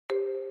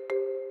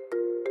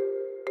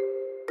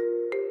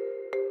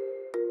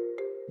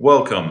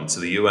Welcome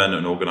to the UN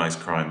and Organised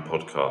Crime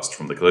podcast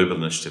from the Global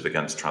Initiative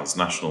Against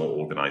Transnational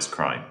Organised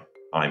Crime.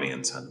 I'm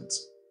Ian Tennant.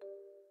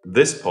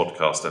 This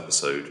podcast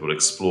episode will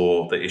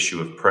explore the issue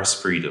of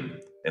press freedom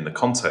in the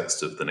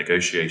context of the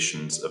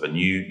negotiations of a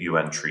new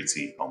UN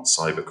treaty on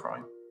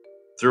cybercrime.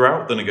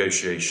 Throughout the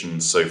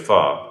negotiations so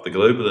far, the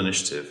Global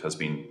Initiative has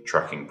been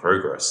tracking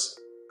progress,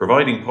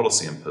 providing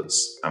policy inputs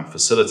and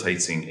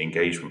facilitating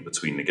engagement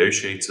between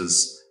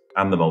negotiators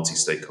and the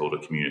multi-stakeholder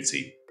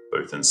community,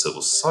 both in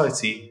civil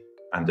society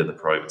and in the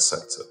private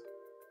sector.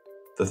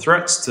 The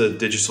threats to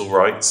digital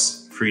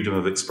rights, freedom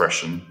of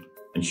expression,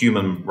 and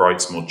human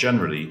rights more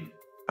generally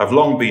have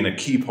long been a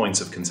key point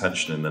of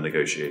contention in the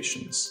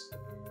negotiations,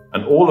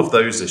 and all of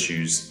those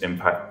issues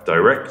impact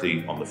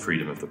directly on the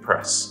freedom of the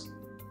press.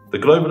 The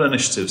Global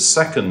Initiative's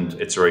second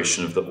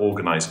iteration of the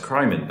Organised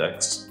Crime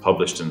Index,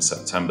 published in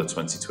September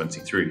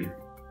 2023,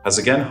 has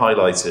again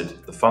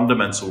highlighted the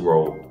fundamental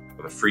role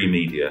of a free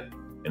media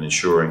in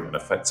ensuring an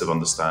effective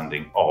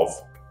understanding of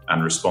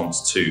and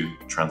response to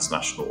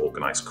transnational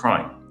organised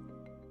crime.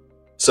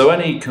 So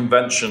any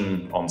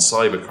convention on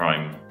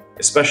cybercrime,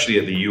 especially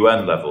at the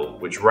UN level,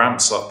 which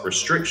ramps up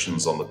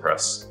restrictions on the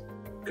press,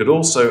 could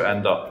also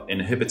end up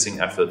inhibiting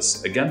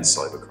efforts against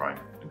cybercrime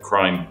and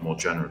crime more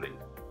generally.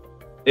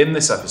 In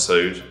this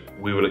episode,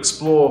 we will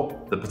explore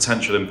the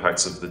potential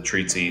impacts of the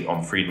treaty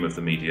on freedom of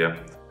the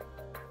media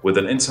with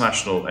an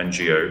international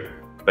NGO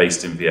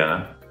based in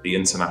Vienna, the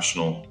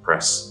International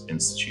Press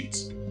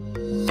Institute.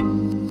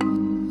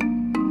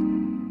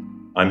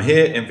 I'm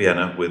here in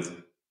Vienna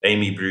with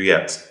Amy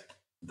Brouillette,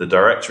 the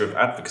Director of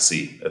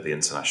Advocacy at the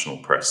International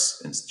Press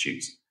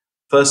Institute.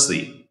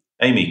 Firstly,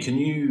 Amy, can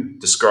you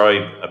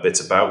describe a bit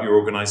about your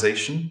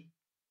organisation?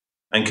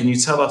 And can you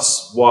tell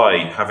us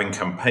why, having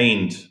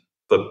campaigned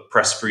for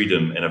press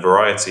freedom in a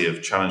variety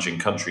of challenging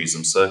countries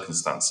and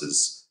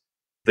circumstances,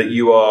 that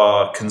you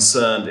are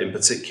concerned in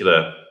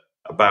particular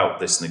about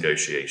this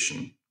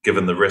negotiation,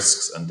 given the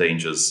risks and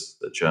dangers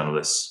that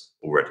journalists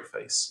already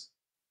face?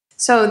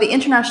 So the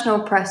International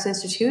Press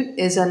Institute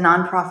is a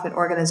nonprofit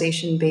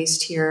organization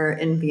based here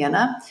in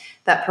Vienna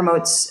that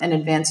promotes and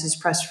advances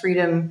press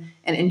freedom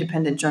and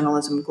independent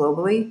journalism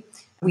globally.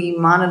 We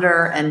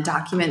monitor and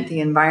document the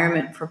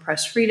environment for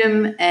press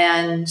freedom,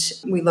 and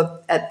we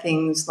look at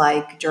things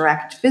like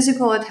direct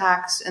physical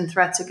attacks and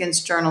threats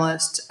against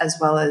journalists, as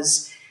well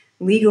as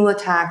legal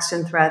attacks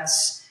and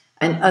threats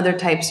and other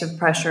types of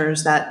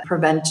pressures that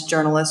prevent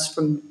journalists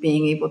from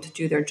being able to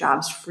do their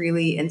jobs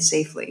freely and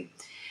safely.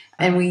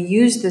 And we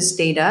use this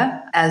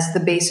data as the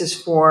basis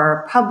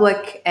for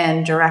public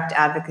and direct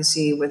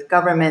advocacy with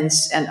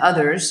governments and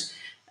others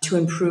to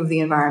improve the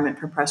environment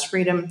for press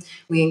freedom.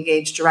 We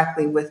engage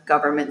directly with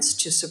governments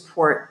to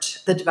support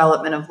the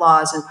development of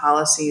laws and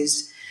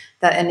policies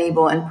that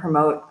enable and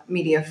promote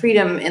media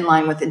freedom in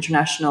line with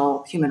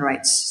international human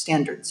rights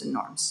standards and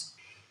norms.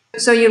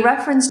 So you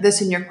referenced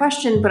this in your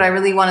question, but I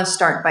really want to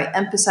start by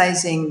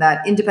emphasizing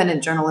that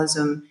independent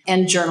journalism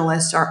and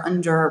journalists are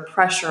under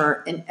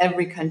pressure in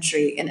every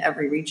country, in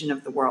every region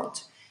of the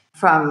world.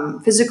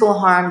 From physical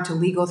harm to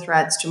legal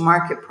threats to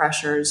market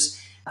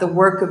pressures, the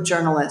work of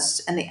journalists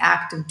and the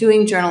act of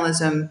doing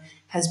journalism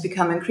has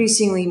become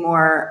increasingly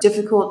more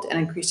difficult and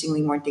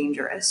increasingly more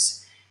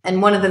dangerous.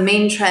 And one of the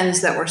main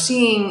trends that we're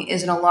seeing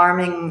is an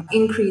alarming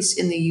increase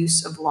in the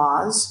use of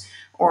laws,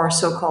 or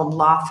so-called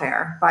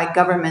lawfare, by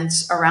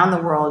governments around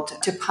the world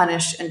to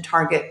punish and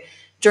target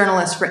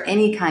journalists for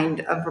any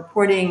kind of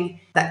reporting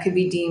that could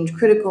be deemed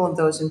critical of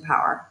those in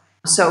power.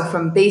 So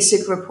from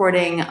basic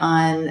reporting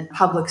on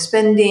public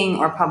spending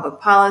or public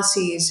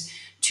policies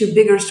to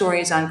bigger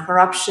stories on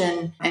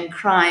corruption and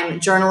crime,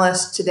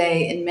 journalists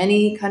today in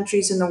many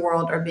countries in the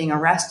world are being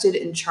arrested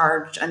and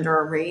charged under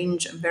a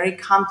range of very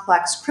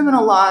complex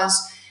criminal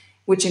laws,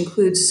 which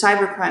includes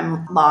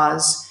cybercrime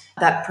laws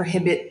that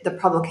prohibit the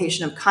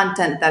publication of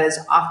content that is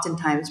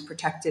oftentimes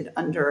protected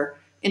under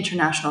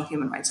international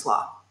human rights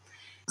law.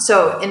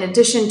 So in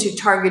addition to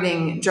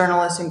targeting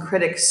journalists and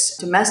critics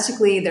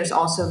domestically, there's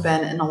also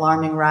been an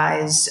alarming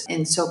rise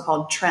in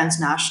so-called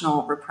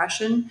transnational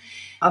repression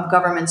of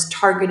governments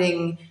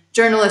targeting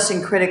journalists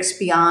and critics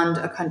beyond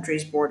a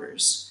country's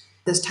borders.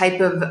 This type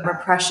of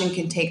repression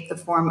can take the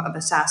form of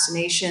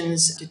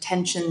assassinations,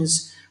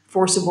 detentions,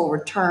 forcible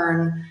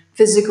return,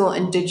 physical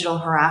and digital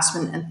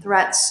harassment and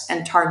threats,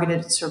 and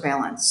targeted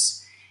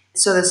surveillance.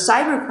 So the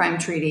Cybercrime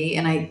Treaty,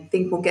 and I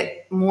think we'll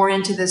get more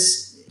into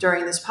this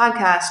during this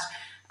podcast,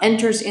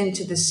 enters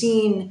into the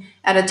scene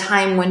at a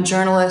time when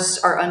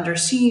journalists are under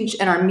siege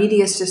and our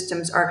media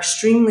systems are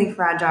extremely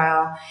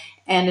fragile,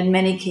 and in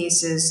many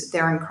cases,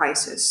 they're in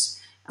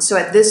crisis. So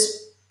at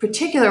this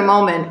particular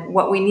moment,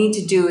 what we need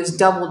to do is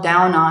double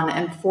down on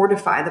and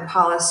fortify the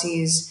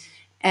policies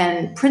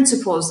and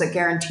principles that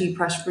guarantee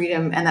press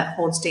freedom and that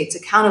hold states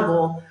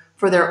accountable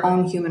for their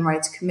own human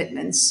rights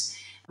commitments.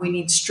 We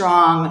need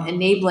strong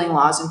enabling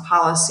laws and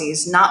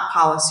policies, not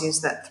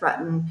policies that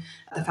threaten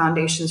the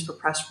foundations for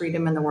press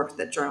freedom and the work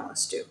that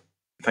journalists do.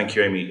 Thank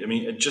you, Amy. I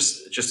mean,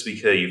 just to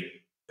be clear, you've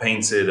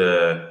painted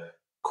a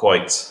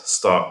quite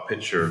stark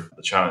picture of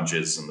the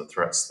challenges and the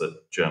threats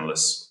that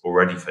journalists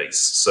already face.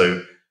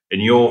 So In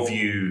your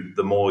view,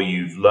 the more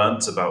you've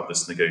learnt about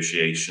this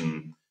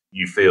negotiation,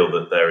 you feel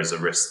that there is a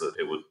risk that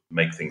it would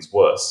make things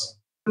worse?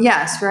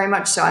 Yes, very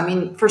much so. I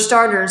mean, for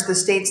starters, the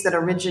states that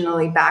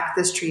originally backed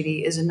this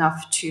treaty is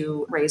enough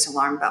to raise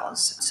alarm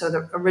bells. So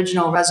the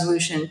original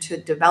resolution to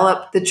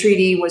develop the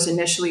treaty was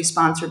initially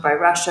sponsored by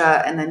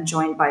Russia and then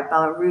joined by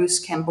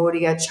Belarus,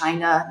 Cambodia,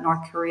 China,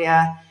 North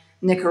Korea,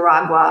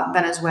 Nicaragua,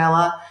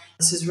 Venezuela.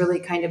 This is really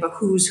kind of a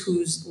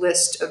who's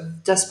list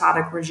of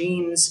despotic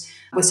regimes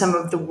with some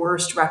of the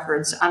worst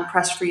records on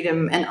press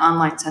freedom and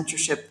online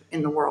censorship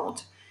in the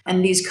world.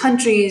 And these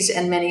countries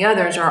and many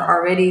others are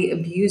already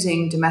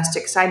abusing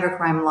domestic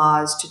cybercrime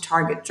laws to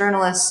target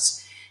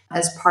journalists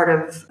as part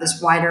of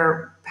this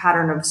wider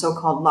pattern of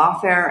so-called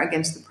lawfare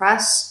against the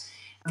press.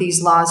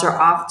 These laws are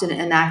often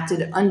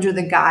enacted under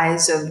the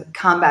guise of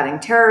combating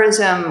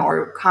terrorism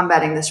or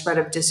combating the spread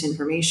of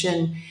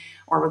disinformation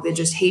or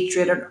religious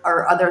hatred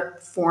or other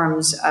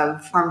forms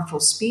of harmful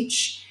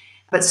speech.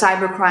 But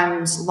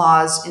cybercrimes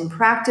laws in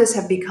practice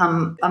have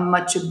become a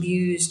much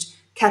abused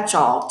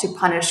catch-all to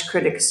punish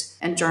critics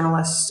and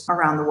journalists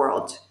around the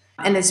world.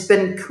 And it's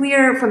been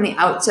clear from the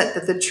outset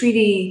that the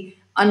treaty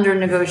under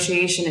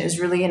negotiation is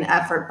really an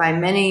effort by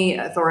many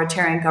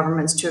authoritarian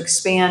governments to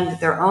expand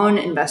their own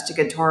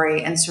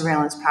investigatory and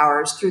surveillance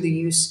powers through the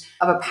use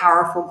of a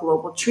powerful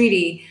global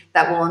treaty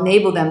that will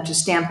enable them to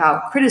stamp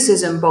out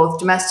criticism both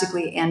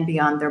domestically and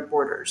beyond their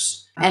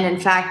borders. And in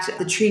fact,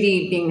 the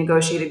treaty being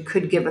negotiated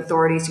could give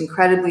authorities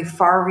incredibly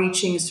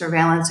far-reaching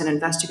surveillance and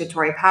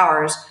investigatory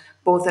powers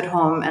both at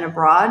home and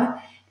abroad,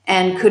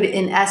 and could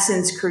in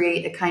essence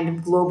create a kind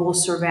of global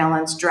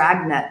surveillance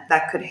dragnet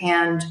that could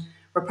hand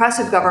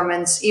repressive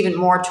governments even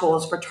more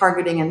tools for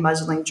targeting and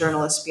muzzling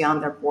journalists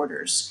beyond their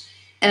borders.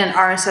 And in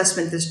our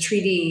assessment, this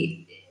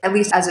treaty, at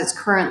least as it's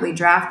currently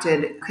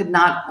drafted, could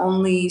not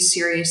only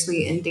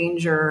seriously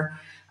endanger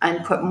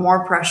and put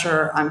more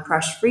pressure on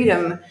press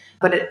freedom,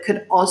 but it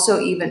could also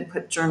even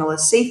put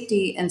journalists'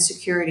 safety and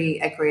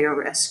security at greater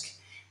risk.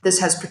 This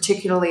has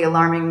particularly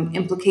alarming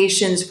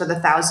implications for the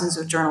thousands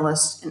of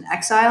journalists in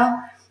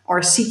exile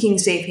or seeking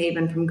safe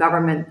haven from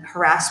government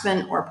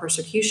harassment or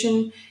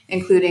persecution,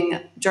 including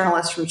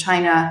journalists from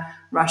China,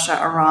 Russia,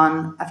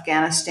 Iran,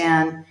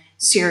 Afghanistan,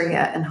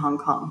 Syria, and Hong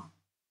Kong.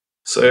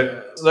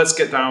 So let's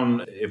get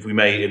down, if we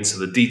may, into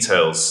the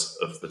details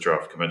of the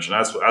draft convention.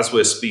 As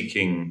we're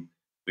speaking,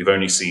 we've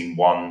only seen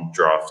one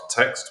draft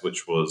text,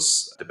 which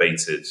was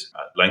debated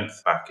at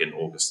length back in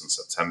August and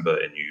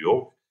September in New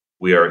York.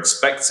 We are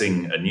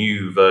expecting a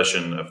new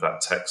version of that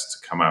text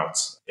to come out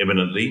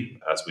imminently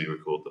as we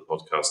record the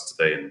podcast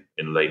today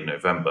in late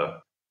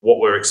November. What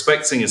we're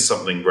expecting is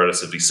something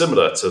relatively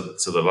similar to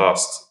the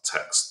last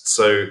text.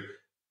 So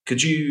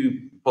could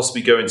you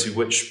possibly go into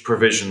which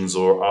provisions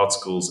or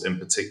articles in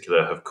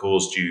particular have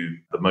caused you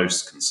the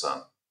most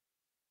concern?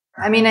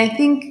 I mean, I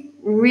think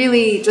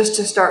really just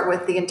to start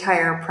with, the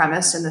entire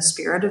premise and the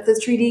spirit of the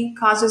treaty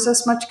causes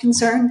us much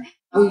concern.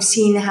 We've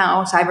seen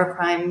how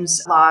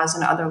cybercrimes laws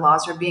and other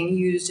laws are being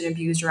used and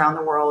abused around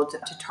the world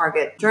to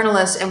target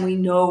journalists. And we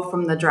know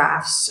from the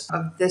drafts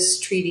of this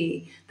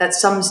treaty that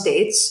some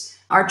states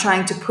are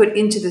trying to put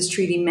into this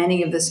treaty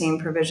many of the same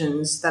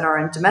provisions that are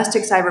in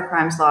domestic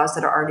cybercrimes laws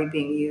that are already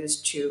being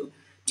used to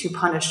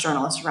punish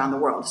journalists around the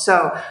world.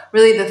 So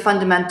really the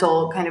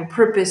fundamental kind of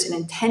purpose and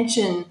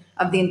intention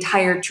of the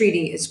entire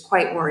treaty is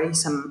quite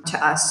worrisome to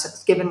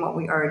us, given what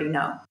we already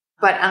know.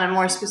 But on a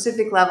more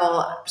specific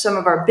level, some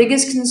of our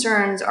biggest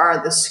concerns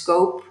are the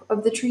scope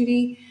of the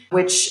treaty,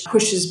 which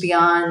pushes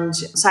beyond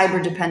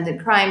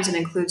cyber-dependent crimes and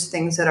includes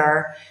things that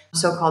are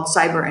so-called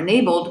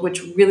cyber-enabled,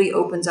 which really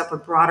opens up a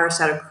broader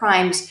set of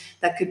crimes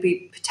that could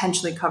be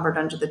potentially covered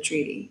under the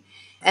treaty.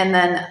 And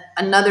then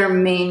another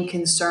main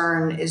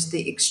concern is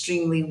the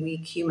extremely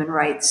weak human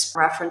rights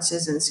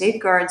references and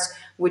safeguards,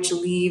 which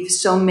leave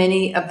so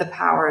many of the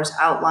powers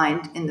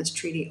outlined in this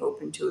treaty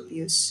open to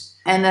abuse.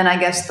 And then I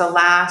guess the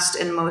last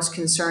and most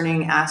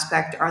concerning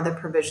aspect are the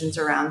provisions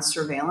around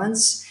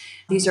surveillance.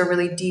 These are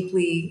really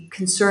deeply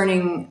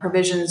concerning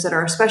provisions that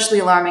are especially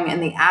alarming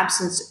in the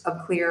absence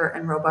of clear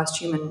and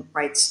robust human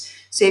rights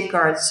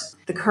safeguards.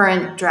 The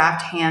current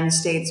draft hand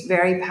states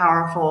very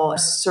powerful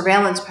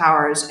surveillance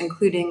powers,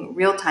 including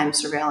real-time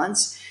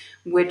surveillance,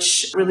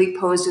 which really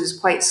poses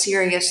quite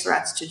serious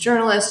threats to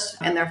journalists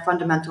and their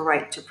fundamental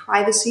right to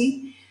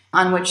privacy,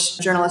 on which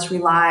journalists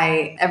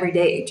rely every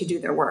day to do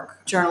their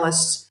work.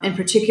 Journalists in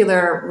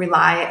particular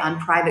rely on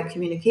private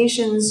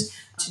communications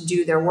to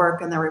do their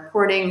work and their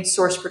reporting.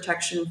 Source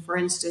protection, for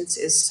instance,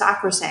 is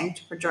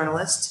sacrosanct for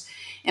journalists.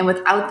 And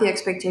without the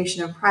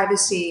expectation of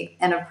privacy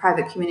and of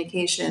private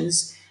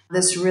communications,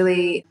 this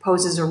really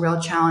poses a real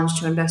challenge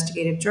to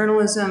investigative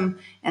journalism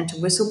and to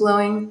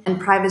whistleblowing. And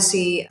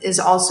privacy is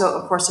also,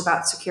 of course,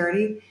 about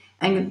security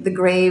and the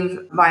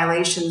grave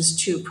violations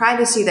to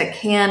privacy that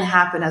can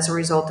happen as a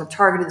result of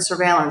targeted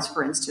surveillance,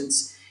 for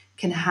instance,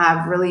 can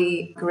have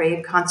really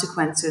grave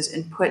consequences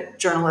and put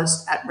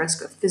journalists at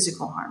risk of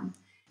physical harm.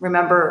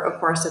 Remember, of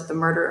course, that the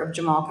murder of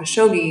Jamal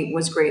Khashoggi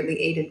was greatly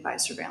aided by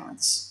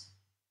surveillance.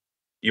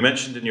 You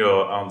mentioned in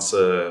your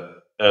answer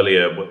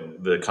earlier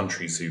the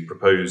countries who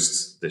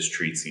proposed this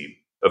treaty.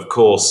 Of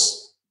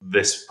course,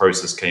 this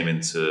process came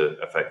into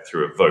effect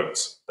through a vote.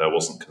 There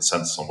wasn't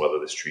consensus on whether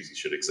this treaty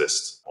should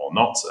exist or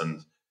not.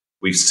 And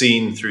we've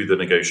seen through the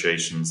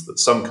negotiations that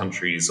some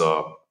countries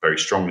are very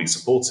strongly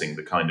supporting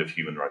the kind of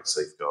human rights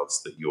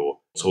safeguards that you're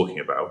talking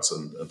about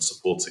and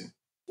supporting.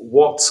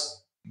 What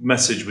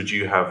message would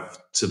you have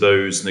to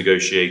those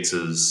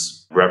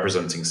negotiators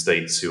representing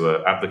states who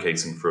are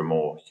advocating for a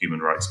more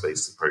human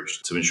rights-based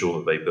approach to ensure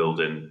that they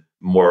build in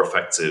more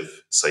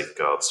effective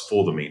safeguards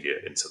for the media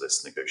into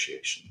this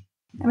negotiation?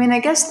 I mean, I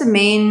guess the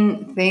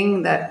main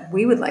thing that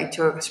we would like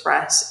to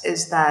express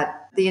is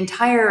that the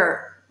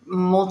entire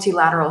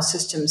multilateral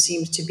system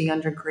seems to be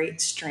under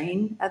great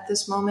strain at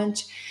this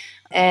moment.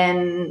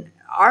 And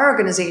our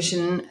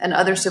organization and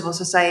other civil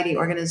society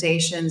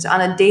organizations, on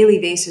a daily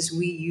basis,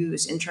 we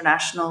use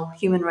international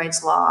human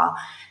rights law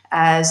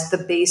as the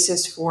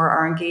basis for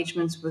our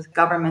engagements with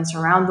governments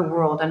around the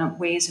world and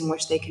ways in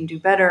which they can do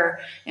better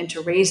and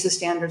to raise the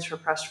standards for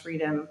press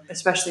freedom,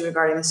 especially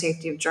regarding the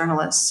safety of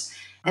journalists.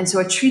 And so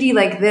a treaty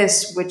like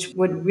this, which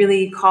would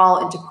really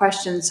call into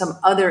question some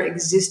other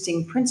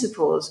existing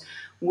principles,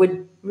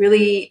 would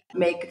really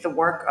make the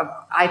work of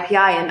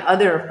IPI and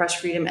other press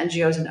freedom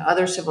NGOs and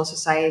other civil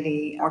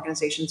society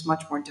organizations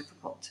much more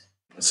difficult.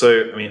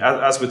 So, I mean,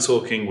 as we're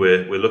talking,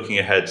 we're looking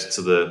ahead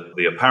to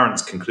the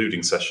apparent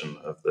concluding session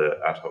of the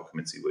ad hoc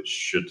committee, which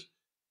should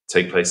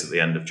take place at the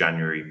end of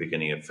January,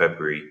 beginning of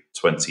February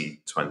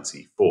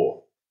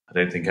 2024. I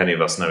don't think any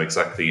of us know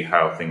exactly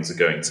how things are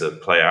going to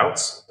play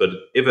out, but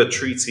if a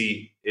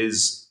treaty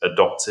is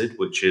adopted,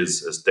 which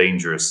is as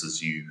dangerous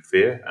as you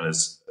fear and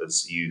as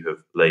you have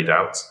laid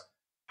out,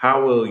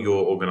 how will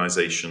your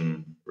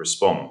organization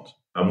respond?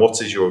 And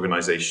what is your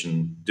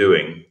organization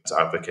doing to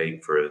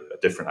advocate for a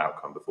different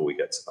outcome before we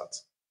get to that?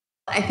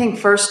 I think,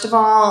 first of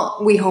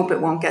all, we hope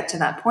it won't get to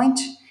that point.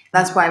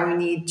 That's why we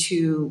need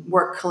to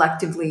work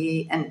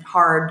collectively and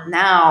hard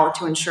now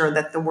to ensure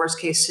that the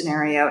worst case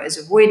scenario is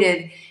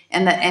avoided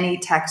and that any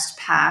text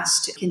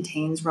passed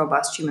contains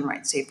robust human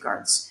rights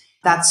safeguards.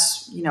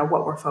 That's,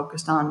 what we're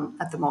focused on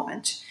at the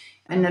moment.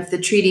 And if the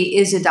treaty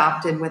is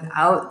adopted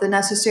without the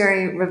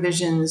necessary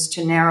revisions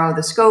to narrow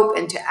the scope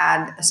and to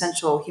add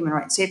essential human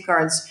rights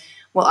safeguards,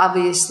 we'll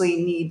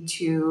obviously need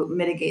to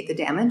mitigate the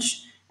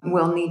damage.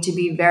 We'll need to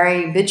be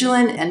very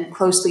vigilant and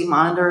closely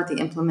monitor the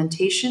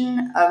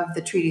implementation of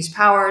the treaty's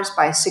powers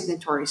by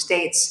signatory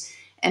states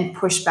and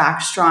push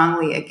back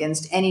strongly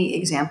against any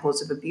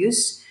examples of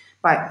abuse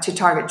to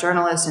target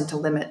journalists and to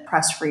limit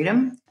press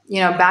freedom.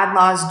 Bad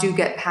laws do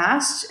get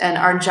passed, and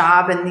our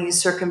job in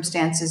these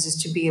circumstances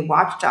is to be a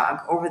watchdog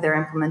over their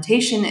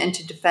implementation and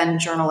to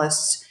defend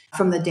journalists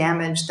from the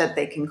damage that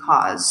they can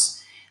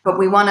cause. But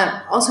we want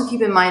to also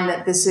keep in mind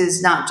that this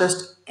is not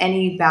just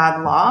any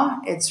bad law.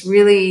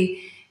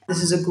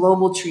 This is a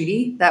global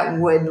treaty that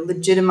would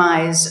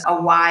legitimize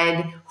a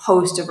wide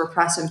host of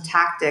repressive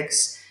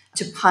tactics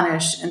to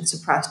punish and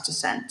suppress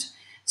dissent.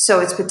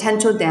 So its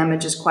potential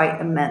damage is quite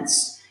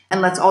immense.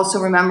 And let's also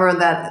remember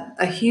that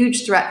a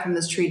huge threat from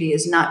this treaty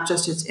is not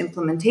just its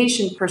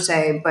implementation per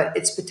se, but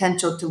its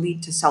potential to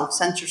lead to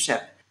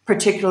self-censorship,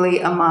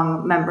 particularly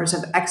among members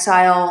of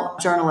exile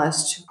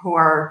journalists who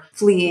are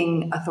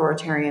fleeing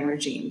authoritarian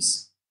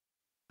regimes.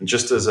 And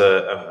just as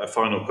a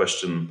final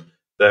question,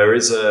 there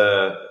is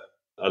a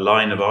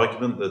line of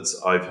argument that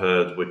I've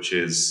heard, which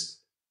is,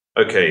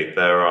 okay,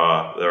 there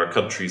are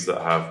countries that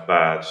have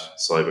bad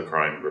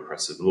cybercrime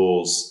repressive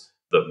laws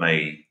that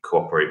may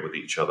cooperate with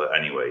each other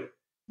anyway.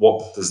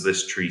 What does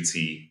this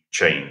treaty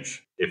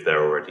change if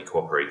they're already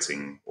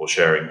cooperating or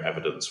sharing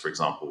evidence, for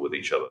example, with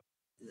each other?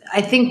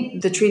 I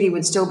think the treaty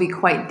would still be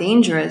quite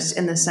dangerous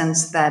in the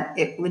sense that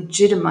it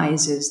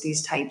legitimizes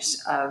these types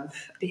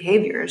of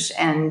behaviors,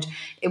 and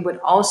it would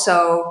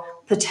also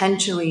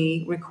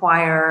potentially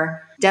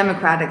require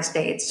democratic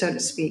states, so to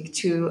speak,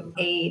 to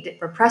aid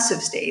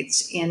repressive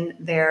states in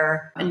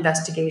their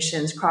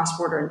investigations,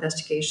 cross-border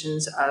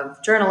investigations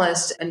of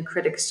journalists and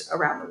critics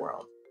around the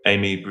world.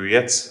 Amy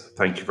Brouillette,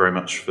 thank you very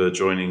much for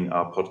joining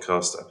our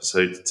podcast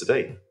episode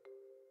today.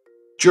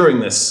 During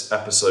this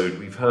episode,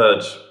 we've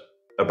heard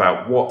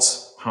about what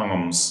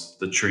harms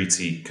the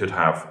treaty could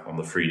have on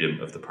the freedom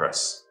of the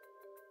press.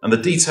 And the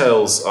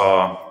details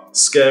are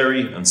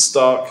scary and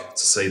stark,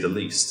 to say the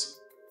least.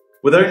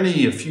 With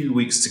only a few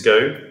weeks to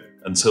go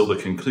until the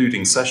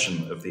concluding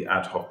session of the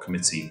ad hoc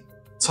committee,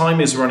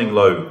 time is running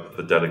low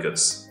for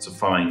delegates to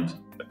find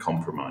a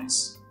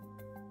compromise.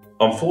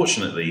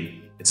 Unfortunately,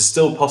 it is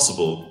still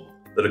possible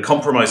that a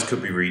compromise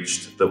could be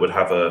reached that would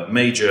have a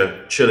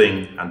major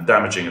chilling and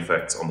damaging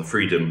effect on the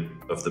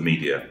freedom of the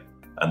media,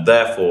 and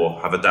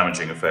therefore have a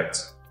damaging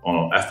effect on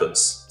our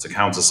efforts to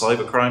counter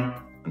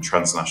cybercrime and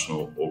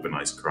transnational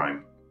organised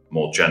crime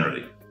more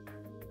generally.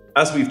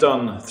 As we've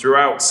done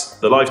throughout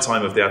the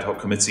lifetime of the ad hoc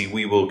committee,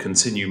 we will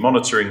continue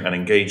monitoring and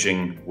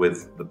engaging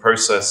with the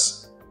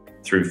process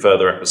through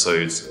further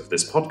episodes of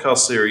this podcast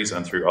series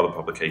and through other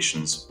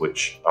publications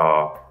which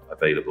are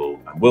available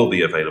and will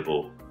be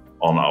available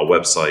on our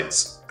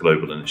website,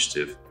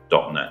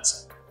 globalinitiative.net.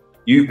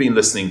 You've been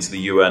listening to the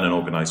UN and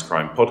Organised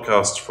Crime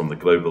podcast from the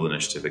Global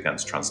Initiative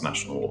Against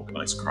Transnational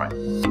Organised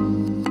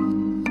Crime.